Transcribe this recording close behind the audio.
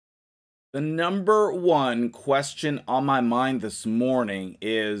The number one question on my mind this morning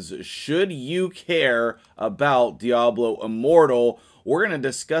is, should you care about Diablo Immortal? We're going to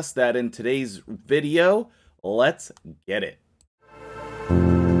discuss that in today's video. Let's get it.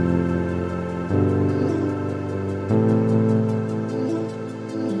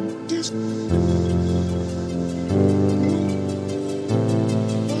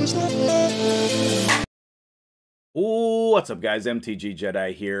 Ooh, what's up guys,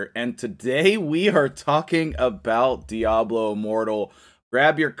 MtgJedi here, and today we are talking about Diablo Immortal.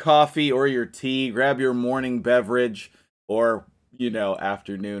 Grab your coffee or your tea, grab your morning beverage, or,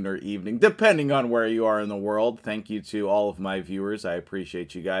 afternoon or evening, depending on where you are in the world. Thank you to all of my viewers, I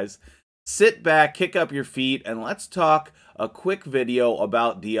appreciate you guys. Sit back, kick up your feet, and let's talk a quick video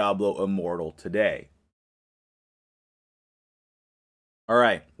about Diablo Immortal today.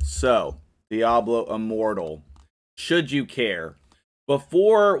 Alright, so, Diablo Immortal. Should you care?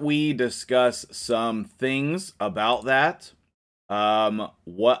 Before we discuss some things about that,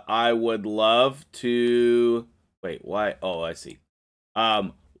 what I would love to... Wait, why? Oh, I see.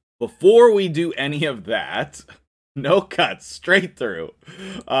 Before we do any of that, no cuts, straight through,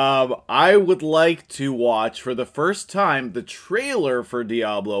 I would like to watch for the first time the trailer for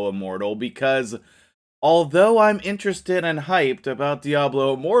Diablo Immortal, because although I'm interested and hyped about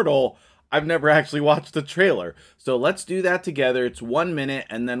Diablo Immortal, I've never actually watched the trailer. So let's do that together. It's 1 minute,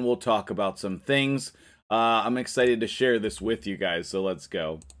 and then we'll talk about some things. I'm excited to share this with you guys, so let's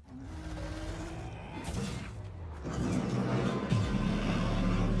go.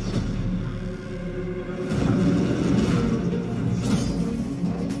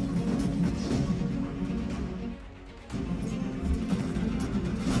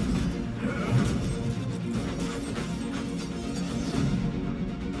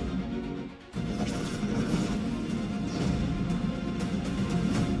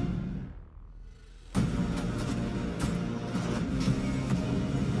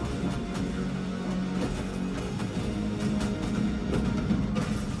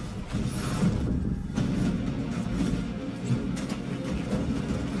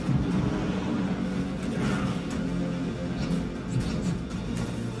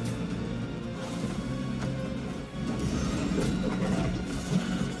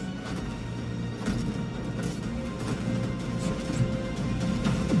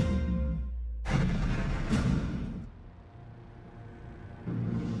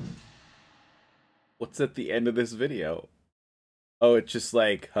 What's at the end of this video? Oh, it just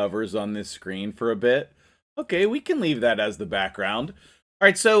like hovers on this screen for a bit. Okay, we can leave that as the background. All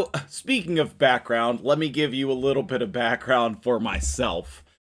right, so speaking of background, let me give you a little bit of background for myself.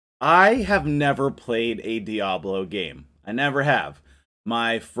 I have never played a Diablo game. I never have.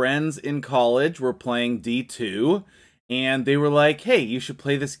 My friends in college were playing D2, and they were like, hey, you should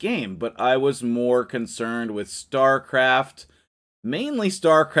play this game. But I was more concerned with StarCraft, mainly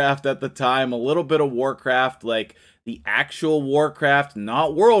StarCraft at the time, a little bit of Warcraft, like the actual Warcraft,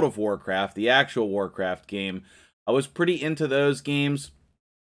 not World of Warcraft, the actual Warcraft game. I was pretty into those games.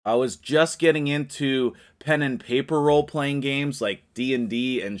 I was just getting into pen and paper role-playing games like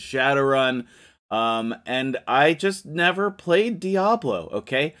D&D and Shadowrun, and I just never played Diablo,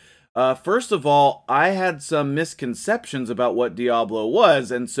 okay? First of all, I had some misconceptions about what Diablo was,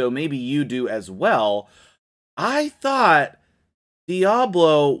 and so maybe you do as well. I thought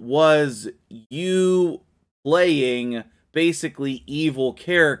Diablo was you playing basically evil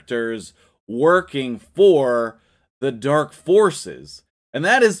characters working for the dark forces. And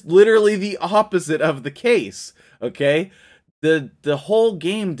that is literally the opposite of the case, okay? The whole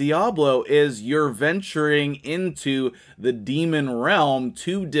game, Diablo, is you're venturing into the demon realm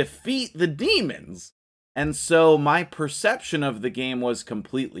to defeat the demons. And so my perception of the game was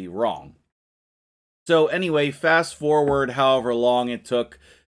completely wrong. So anyway, fast forward however long it took,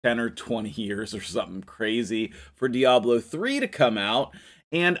 10 or 20 years or something crazy, for Diablo 3 to come out,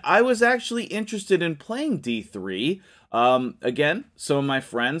 and I was actually interested in playing D3. Again, some of my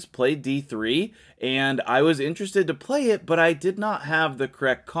friends played D3, and I was interested to play it, but I did not have the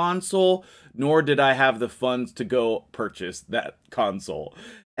correct console, nor did I have the funds to go purchase that console.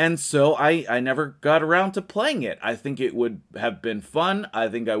 And so I never got around to playing it. I think it would have been fun. I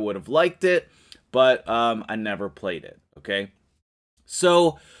think I would have liked it, but I never played it, okay?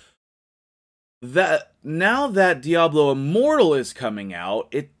 So, now that Diablo Immortal is coming out,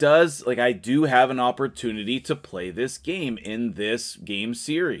 it does, like, I do have an opportunity to play this game in this game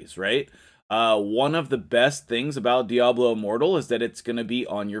series, right? One of the best things about Diablo Immortal is that it's going to be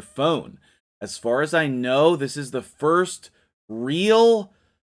on your phone. As far as I know, this is the first real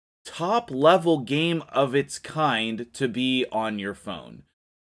top-level game of its kind to be on your phone.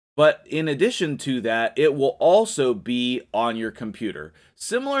 But in addition to that, it will also be on your computer.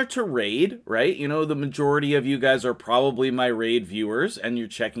 Similar to Raid, right? You know, the majority of you guys are probably my Raid viewers, and you're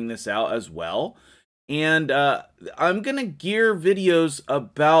checking this out as well. And I'm going to gear videos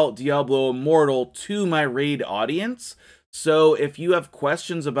about Diablo Immortal to my Raid audience. So if you have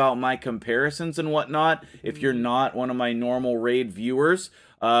questions about my comparisons and whatnot, if you're not one of my normal Raid viewers,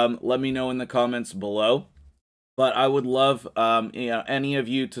 let me know in the comments below. But I would love any of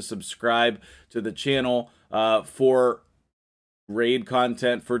you to subscribe to the channel for Raid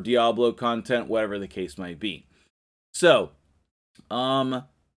content, for Diablo content, whatever the case might be. So, the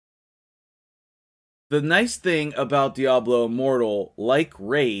nice thing about Diablo Immortal, like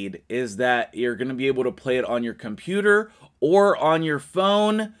Raid, is that you're going to be able to play it on your computer or on your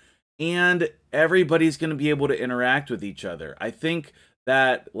phone, and everybody's going to be able to interact with each other. I think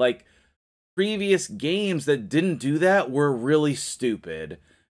that, like, previous games that didn't do that were really stupid.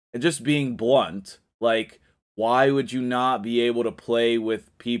 And just being blunt, like, why would you not be able to play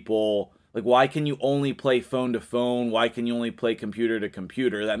with people? Like, why can you only play phone to phone? Why can you only play computer to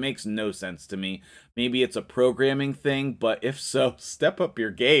computer? That makes no sense to me. Maybe it's a programming thing, but if so, step up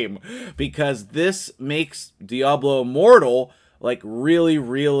your game, because this makes Diablo Immortal, like, really,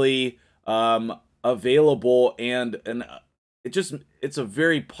 really available, and it's a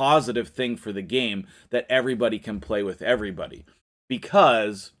very positive thing for the game that everybody can play with everybody,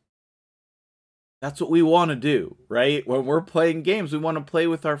 because that's what we want to do, right? When we're playing games, we want to play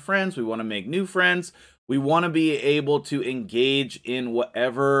with our friends, we want to make new friends, we want to be able to engage in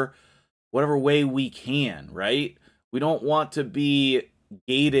whatever way we can, right? We don't want to be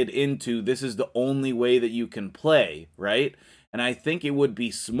gated into this is the only way that you can play, right? And I think it would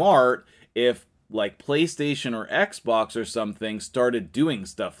be smart if, like, PlayStation or Xbox or something started doing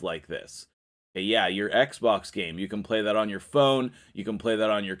stuff like this. Okay, yeah, your Xbox game, you can play that on your phone, you can play that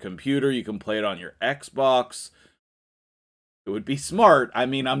on your computer, you can play it on your Xbox. It would be smart. I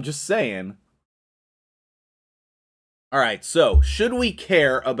mean, I'm just saying. Alright, so, should we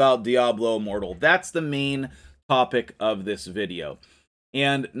care about Diablo Immortal? That's the main topic of this video.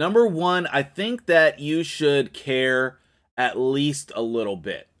 And number one, I think that you should care at least a little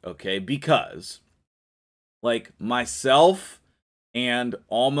bit, okay? Because, like, myself and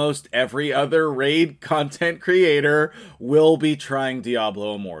almost every other Raid content creator will be trying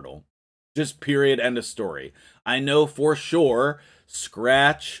Diablo Immortal. Just period, end of story. I know for sure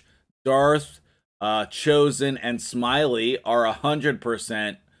Scratch, Darth, Chosen, and Smiley are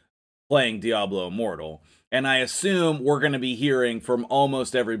 100% playing Diablo Immortal. And I assume we're going to be hearing from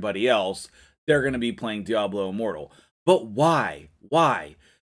almost everybody else they're going to be playing Diablo Immortal. But why? Why?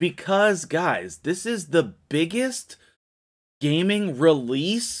 Because, guys, this is the biggest gaming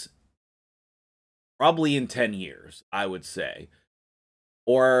release probably in 10 years, I would say.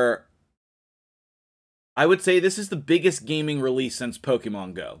 Or I would say this is the biggest gaming release since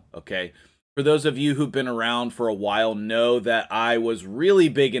Pokemon Go, okay? For those of you who've been around for a while know that I was really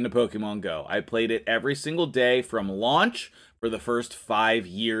big into Pokemon Go. I played it every single day from launch for the first 5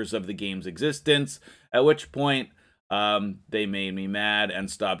 years of the game's existence, at which point they made me mad and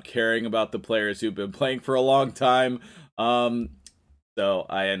stopped caring about the players who've been playing for a long time. So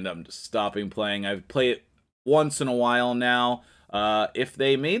I end up just stopping playing. I've played it once in a while now. If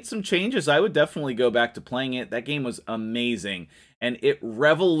they made some changes, I would definitely go back to playing it. That game was amazing, and it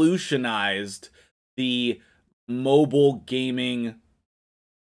revolutionized the mobile gaming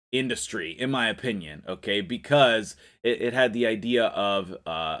industry, in my opinion, okay? Because it had the idea of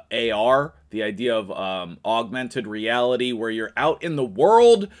AR, the idea of augmented reality, where you're out in the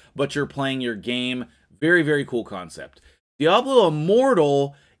world, but you're playing your game. Very, very cool concept. Diablo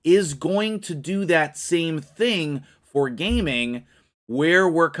Immortal is going to do that same thing for gaming, where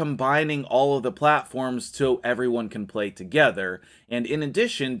we're combining all of the platforms so everyone can play together. And in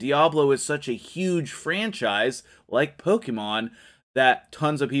addition, Diablo is such a huge franchise, like Pokemon, that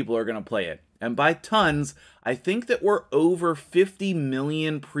tons of people are going to play it. And by tons, I think that we're over 50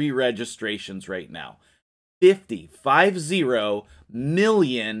 million pre-registrations right now. 50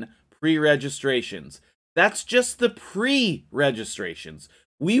 million pre-registrations. That's just the pre-registrations.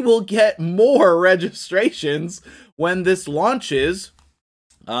 We will get more registrations when this launches.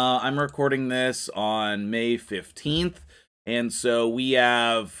 I'm recording this on May 15th, and so we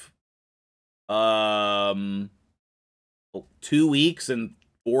have 2 weeks and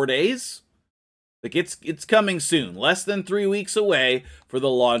 4 days. Like, it's coming soon. Less than 3 weeks away for the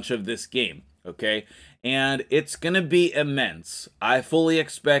launch of this game, okay? and it's going to be immense. I fully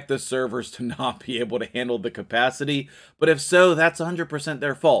expect the servers to not be able to handle the capacity, but if so, that's 100%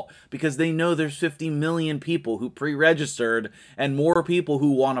 their fault, because they know there's 50 million people who pre-registered and more people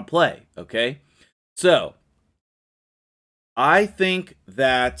who want to play, okay? So, I think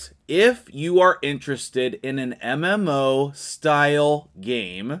that if you are interested in an MMO style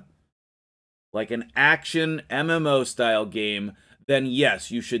game, like an action MMO style game, then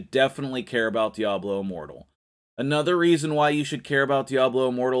yes, you should definitely care about Diablo Immortal. Another reason why you should care about Diablo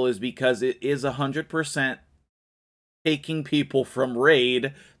Immortal is because it is 100% taking people from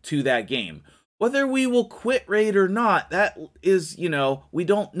Raid to that game. Whether we will quit Raid or not, that is, we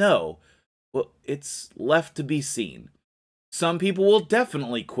don't know. Well, it's left to be seen. Some people will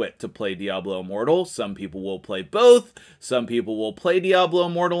definitely quit to play Diablo Immortal. Some people will play both. Some people will play Diablo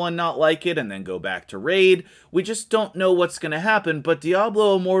Immortal and not like it and then go back to Raid. We just don't know what's going to happen, but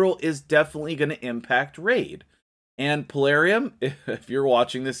Diablo Immortal is definitely going to impact Raid. And Polarium, if you're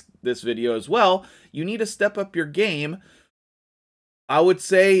watching this video as well, you need to step up your game. I would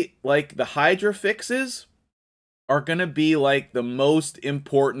say, like, the Hydra fixes are going to be, like, the most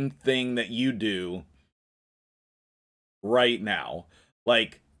important thing that you do right now.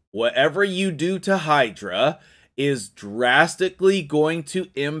 Like, whatever you do to Hydra is drastically going to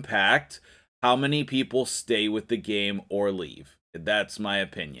impact how many people stay with the game or leave. That's my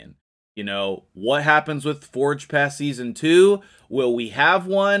opinion. What happens with Forge Pass Season 2? Will we have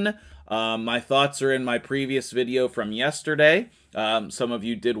one? My thoughts are in my previous video from yesterday. Some of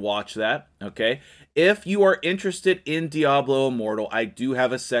you did watch that, okay? If you are interested in Diablo Immortal, I do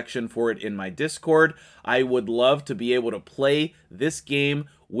have a section for it in my Discord. I would love to be able to play this game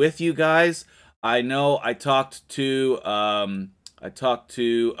with you guys. I know I talked to a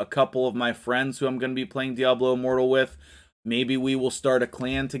couple of my friends who I'm going to be playing Diablo Immortal with. Maybe we will start a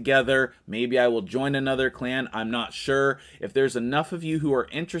clan together. Maybe I will join another clan. I'm not sure. If there's enough of you who are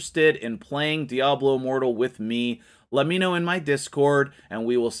interested in playing Diablo Immortal with me, let me know in my Discord, and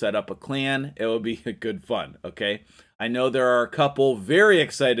we will set up a clan. It will be good fun, okay? I know there are a couple very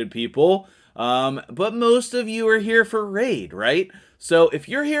excited people, but most of you are here for Raid, right? So if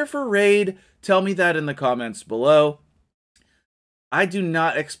you're here for Raid, tell me that in the comments below. I do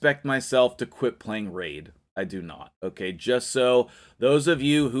not expect myself to quit playing Raid. I do not, okay? Just so those of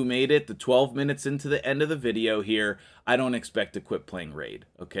you who made it the 12 minutes into the end of the video here, I don't expect to quit playing Raid,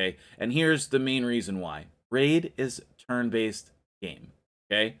 okay? And here's the main reason why. Raid is a turn-based game,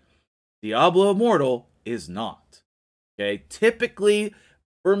 okay? Diablo Immortal is not, okay? Typically,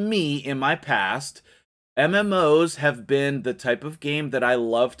 for me, in my past, MMOs have been the type of game that I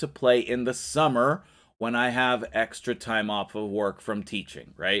love to play in the summer when I have extra time off of work from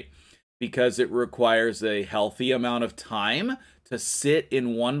teaching, right? Because it requires a healthy amount of time to sit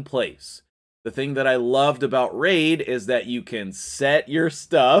in one place. The thing that I loved about Raid is that you can set your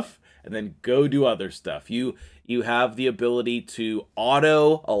stuff and then go do other stuff. You have the ability to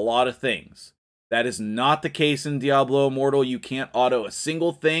auto a lot of things. That is not the case in Diablo Immortal. You can't auto a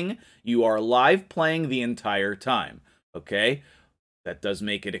single thing. You are live playing the entire time, okay? That does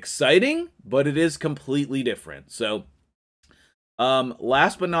make it exciting, but it is completely different. So,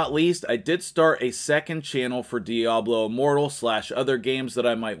 last but not least, I did start a second channel for Diablo Immortal / other games that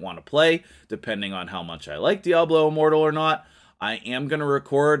I might want to play, depending on how much I like Diablo Immortal or not. I am going to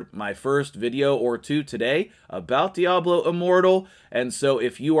record my first video or two today about Diablo Immortal, and so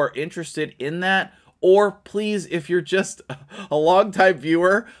if you are interested in that, or please, if you're just a long-time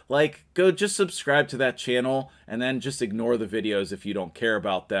viewer, like, go just subscribe to that channel, and then just ignore the videos if you don't care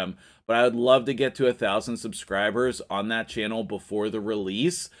about them. But I would love to get to 1,000 subscribers on that channel before the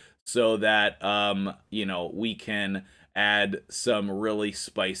release, so that, we can add some really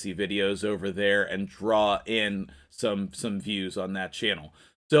spicy videos over there and draw in some views on that channel.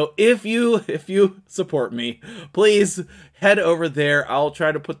 So if you support me, please head over there. I'll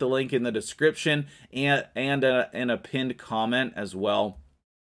try to put the link in the description and in a pinned comment as well,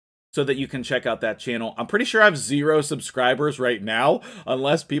 so that you can check out that channel. I'm pretty sure I have 0 subscribers right now,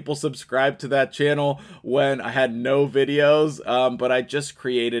 unless people subscribe to that channel when I had no videos, but I just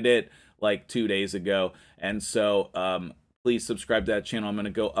created it like 2 days ago, and so please subscribe to that channel. I'm going to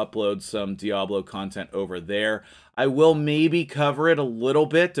go upload some Diablo content over there. I will maybe cover it a little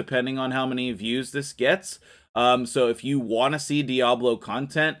bit, depending on how many views this gets. So if you want to see Diablo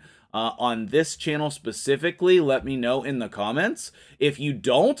content on this channel specifically, let me know in the comments. If you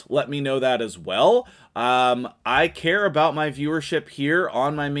don't, let me know that as well. I care about my viewership here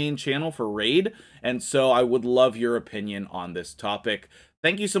on my main channel for Raid, and so I would love your opinion on this topic.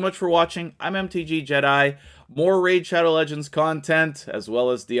 Thank you so much for watching. I'm MtgJedi. More Raid Shadow Legends content, as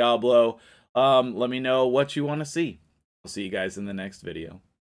well as Diablo. Let me know what you want to see. I'll see you guys in the next video.